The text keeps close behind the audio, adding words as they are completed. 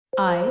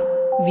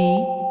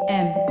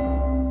IVM.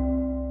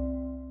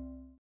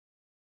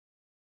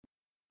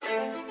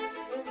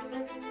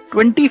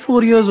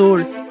 24 years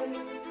old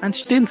and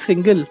still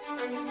single.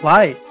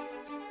 Why?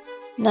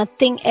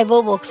 Nothing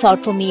ever works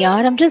out for me,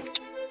 yaar. I'm just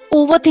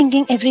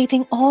overthinking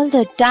everything all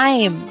the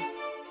time.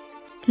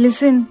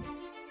 Listen,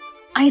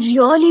 I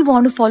really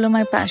want to follow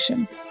my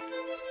passion,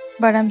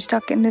 but I'm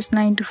stuck in this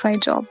 9 to 5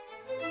 job.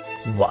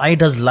 Why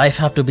does life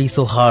have to be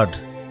so hard?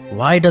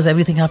 Why does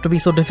everything have to be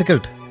so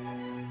difficult?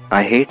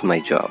 I hate my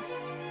job.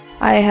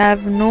 I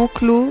have no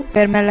clue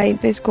where my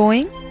life is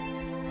going.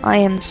 I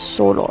am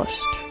so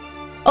lost.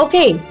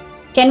 Okay,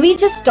 can we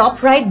just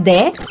stop right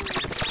there?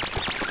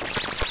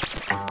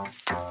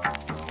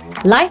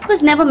 Life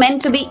was never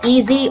meant to be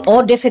easy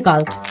or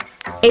difficult.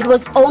 It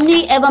was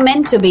only ever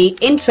meant to be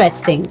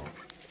interesting.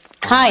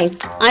 Hi,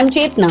 I'm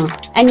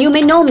Chetna, and you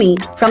may know me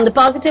from the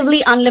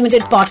Positively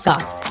Unlimited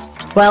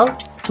podcast. Well,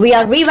 we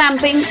are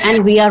revamping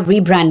and we are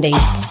rebranding.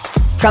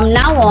 From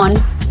now on,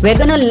 we're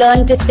gonna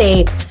learn to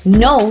say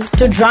no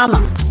to drama.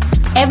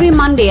 Every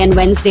Monday and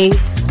Wednesday,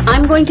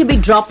 I'm going to be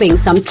dropping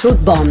some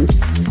truth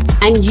bombs,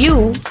 and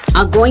you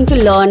are going to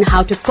learn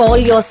how to call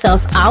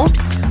yourself out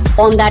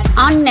on that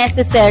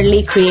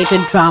unnecessarily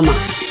created drama.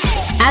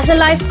 As a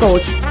life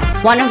coach,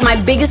 one of my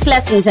biggest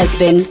lessons has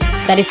been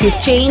that if you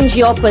change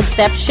your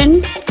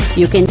perception,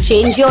 you can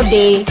change your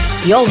day,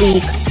 your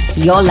week,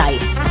 your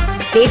life.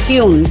 Stay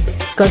tuned,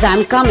 because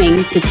I'm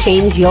coming to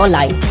change your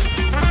life.